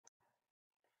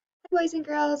Boys and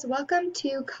girls, welcome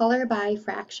to Color by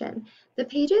Fraction. The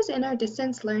pages in our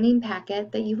distance learning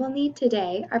packet that you will need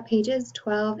today are pages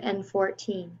 12 and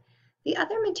 14. The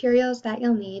other materials that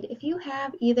you'll need, if you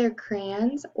have either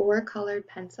crayons or colored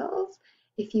pencils,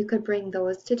 if you could bring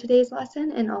those to today's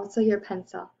lesson and also your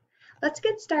pencil. Let's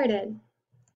get started.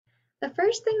 The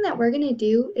first thing that we're going to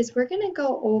do is we're going to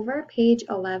go over page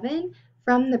 11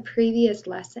 from the previous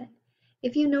lesson.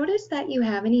 If you notice that you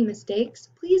have any mistakes,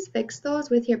 please fix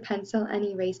those with your pencil and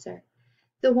eraser.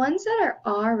 The ones that are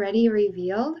already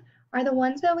revealed are the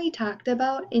ones that we talked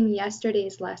about in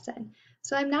yesterday's lesson,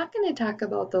 so I'm not going to talk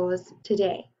about those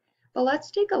today. But let's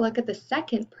take a look at the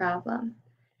second problem.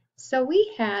 So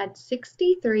we had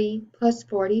 63 plus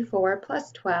 44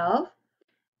 plus 12,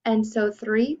 and so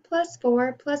 3 plus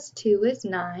 4 plus 2 is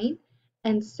 9,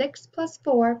 and 6 plus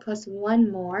 4 plus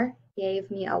 1 more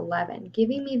gave me 11,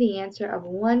 giving me the answer of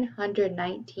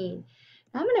 119.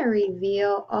 Now I'm going to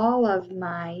reveal all of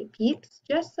my peeps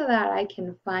just so that I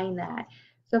can find that.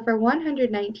 So for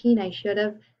 119, I should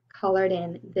have colored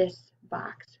in this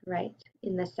box right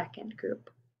in the second group.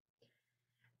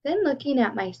 Then looking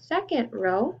at my second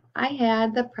row, I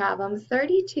had the problem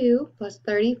 32 plus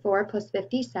 34 plus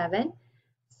 57.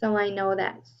 So I know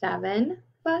that 7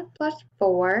 plus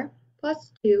 4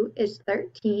 plus 2 is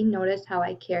 13. Notice how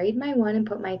I carried my 1 and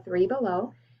put my 3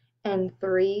 below. And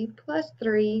 3 plus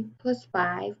 3 plus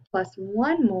 5 plus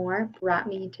 1 more brought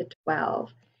me to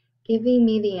 12, giving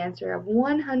me the answer of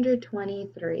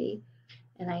 123.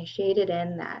 And I shaded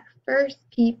in that first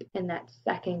peep in that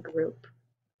second group.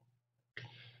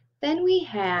 Then we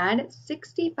had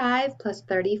 65 plus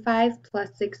 35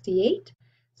 plus 68.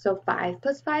 So 5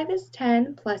 plus 5 is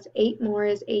 10, plus 8 more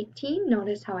is 18.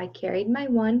 Notice how I carried my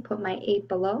 1, put my 8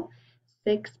 below.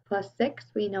 6 plus 6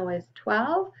 we know is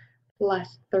 12,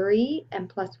 plus 3 and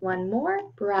plus 1 more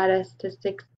brought us to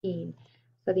 16.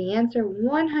 So the answer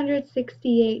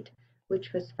 168,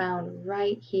 which was found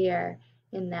right here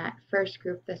in that first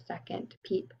group, the second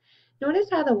peep. Notice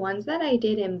how the ones that I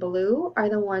did in blue are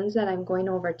the ones that I'm going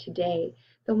over today.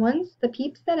 The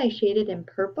peeps that I shaded in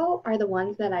purple are the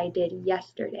ones that I did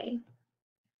yesterday.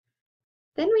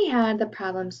 Then we had the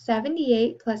problem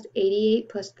 78 plus 88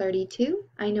 plus 32.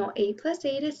 I know 8 plus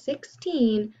 8 is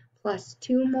 16, plus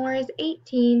 2 more is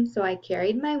 18, so I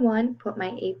carried my 1, put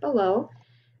my 8 below.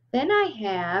 Then I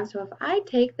have, so if I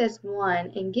take this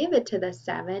 1 and give it to the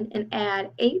 7 and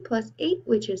add 8 plus 8,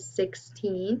 which is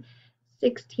 16,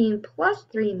 16 plus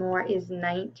 3 more is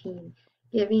 19,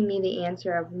 giving me the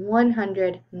answer of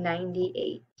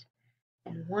 198.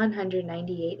 And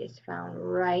 198 is found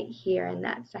right here in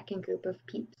that second group of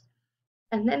peeps.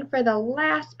 And then for the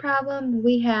last problem,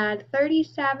 we had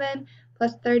 37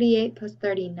 plus 38 plus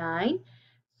 39.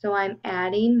 So I'm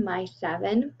adding my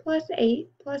 7 plus 8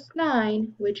 plus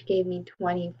 9, which gave me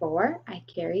 24. I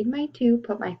carried my 2,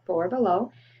 put my 4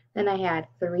 below. Then I had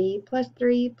 3 plus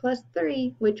 3 plus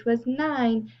 3, which was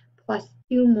 9, plus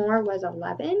 2 more was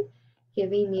 11,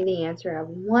 giving me the answer of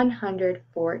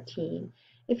 114.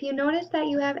 If you notice that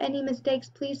you have any mistakes,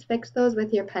 please fix those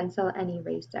with your pencil and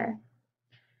eraser.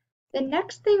 The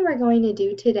next thing we're going to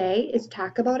do today is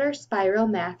talk about our spiral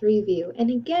math review.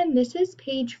 And again, this is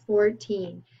page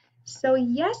 14. So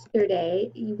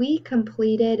yesterday we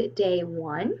completed day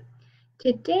 1.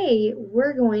 Today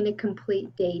we're going to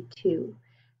complete day 2.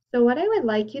 So what I would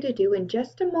like you to do in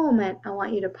just a moment, I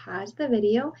want you to pause the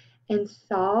video and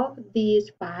solve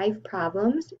these 5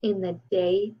 problems in the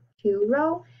day 2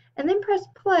 row, and then press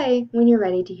play when you're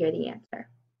ready to hear the answer.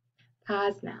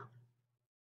 Pause now.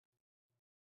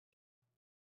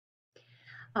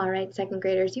 All right, second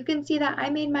graders, you can see that I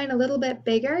made mine a little bit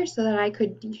bigger so that I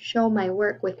could show my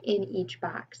work within each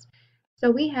box.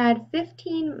 So we had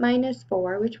 15 minus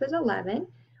 4, which was 11.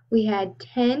 We had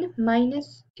 10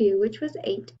 minus 2, which was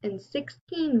 8, and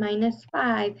 16 minus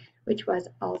 5, which was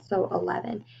also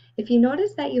 11. If you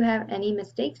notice that you have any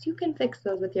mistakes, you can fix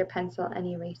those with your pencil and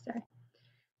eraser.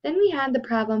 Then we had the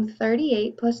problem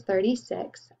 38 plus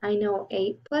 36. I know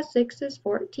 8 plus 6 is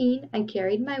 14. I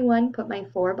carried my 1, put my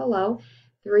 4 below.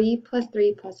 3 plus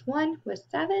 3 plus 1 was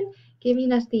 7,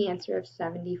 giving us the answer of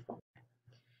 74.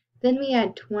 Then we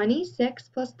had 26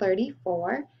 plus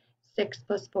 34. 6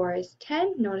 plus 4 is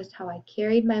 10. Notice how I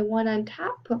carried my 1 on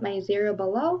top, put my 0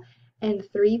 below, and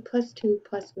 3 plus 2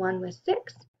 plus 1 was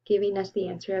 6, giving us the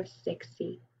answer of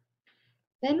 60.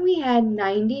 Then we had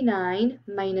 99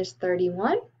 minus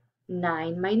 31.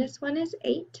 9 minus 1 is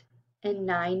 8, and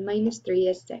 9 minus 3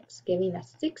 is 6, giving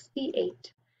us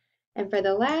 68. And for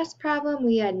the last problem,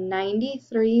 we had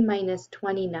 93 minus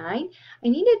 29. I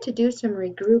needed to do some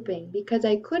regrouping because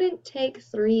I couldn't take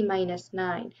 3 minus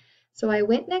 9. So I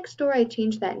went next door, I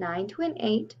changed that 9 to an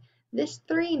 8. This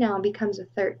 3 now becomes a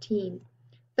 13.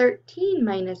 13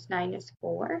 minus 9 is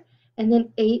 4, and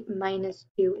then 8 minus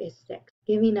 2 is 6,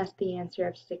 giving us the answer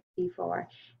of 64.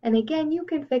 And again, you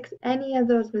can fix any of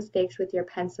those mistakes with your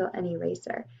pencil and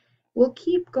eraser. We'll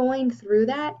keep going through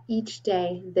that each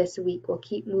day this week. We'll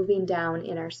keep moving down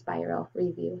in our spiral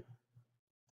review.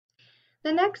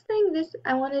 The next thing,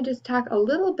 I want to just talk a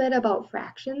little bit about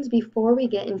fractions before we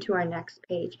get into our next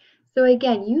page. So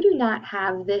again, you do not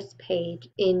have this page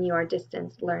in your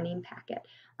distance learning packet.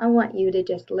 I want you to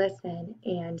just listen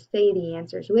and say the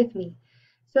answers with me.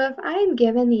 So if I'm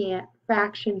given the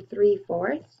fraction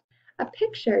 3/4, a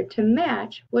picture to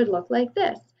match would look like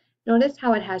this. Notice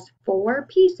how it has 4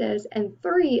 pieces and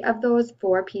 3 of those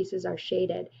 4 pieces are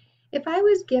shaded. If I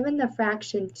was given the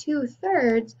fraction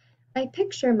 2/3, my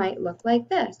picture might look like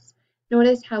this.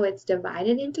 Notice how it's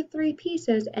divided into 3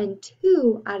 pieces and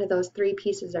 2 out of those 3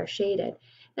 pieces are shaded.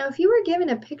 Now if you were given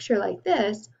a picture like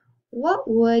this, what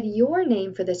would your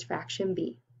name for this fraction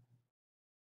be?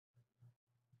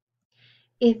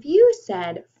 If you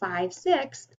said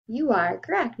 5/6, you are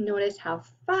correct. Notice how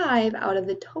 5 out of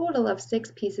the total of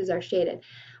 6 pieces are shaded.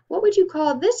 What would you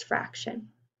call this fraction?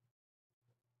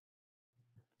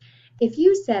 If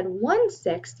you said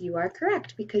 1/6, you are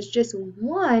correct because just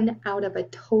 1 out of a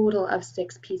total of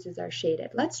 6 pieces are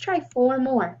shaded. Let's try 4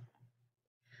 more.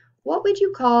 What would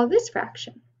you call this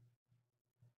fraction?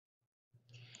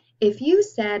 If you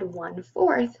said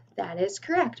 1/4, that is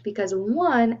correct because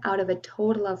 1 out of a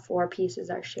total of 4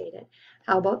 pieces are shaded.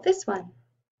 How about this one?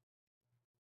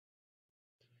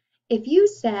 If you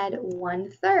said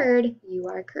 1/3, you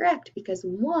are correct because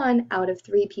 1 out of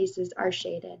 3 pieces are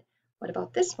shaded. What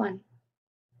about this one?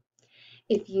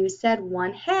 If you said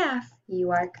 1/2, you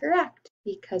are correct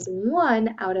because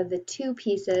 1 out of the 2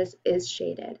 pieces is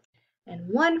shaded. And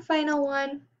one final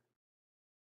one.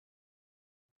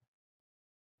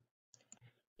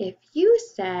 If you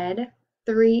said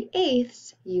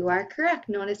 3/8, you are correct.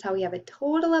 Notice how we have a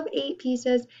total of 8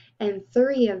 pieces and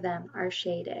 3 of them are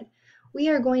shaded. We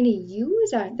are going to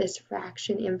use this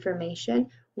fraction information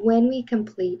when we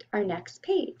complete our next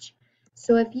page.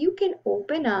 So if you can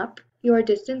open up your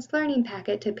distance learning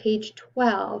packet to page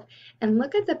 12 and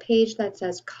look at the page that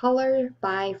says color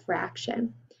by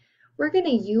fraction. We're going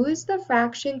to use the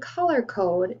fraction color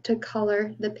code to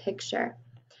color the picture.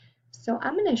 So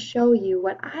I'm going to show you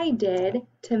what I did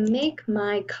to make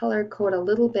my color code a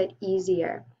little bit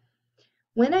easier.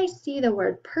 When I see the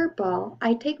word purple,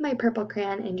 I take my purple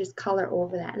crayon and just color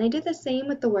over that. And I did the same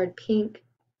with the word pink,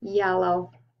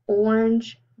 yellow,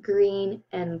 orange, green,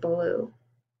 and blue.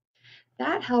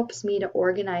 That helps me to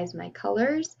organize my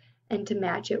colors and to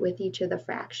match it with each of the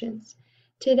fractions.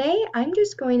 Today, I'm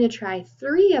just going to try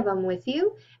 3 of them with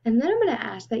you, and then I'm going to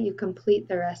ask that you complete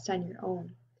the rest on your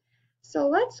own. So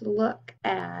let's look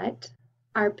at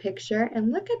our picture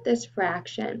and look at this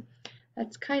fraction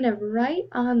that's kind of right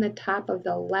on the top of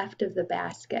the left of the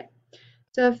basket.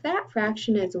 So if that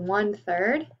fraction is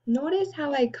 1/3, notice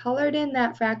how I colored in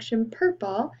that fraction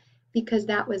purple because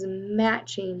that was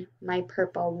matching my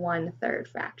purple 1/3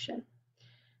 fraction.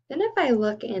 Then if I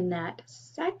look in that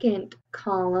second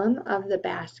column of the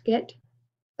basket,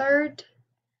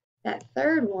 that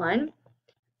third one,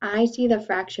 I see the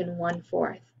fraction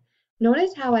 1/4.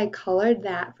 Notice how I colored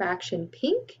that fraction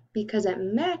pink because it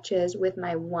matches with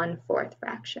my 1/4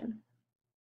 fraction.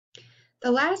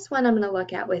 The last one I'm going to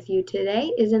look at with you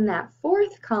today is in that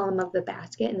 4th column of the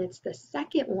basket, and it's the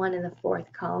second one in the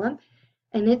 4th column,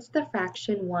 and it's the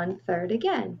fraction 1/3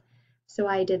 again. So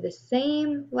I did the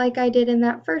same like I did in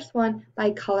that first one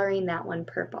by coloring that one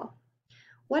purple.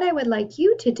 What I would like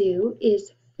you to do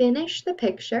is finish the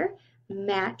picture,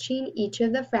 matching each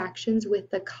of the fractions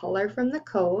with the color from the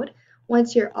code.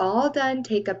 Once you're all done,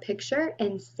 take a picture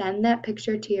and send that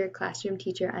picture to your classroom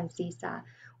teacher on Seesaw.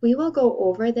 We will go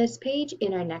over this page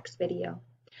in our next video.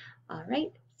 All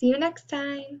right, see you next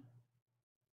time.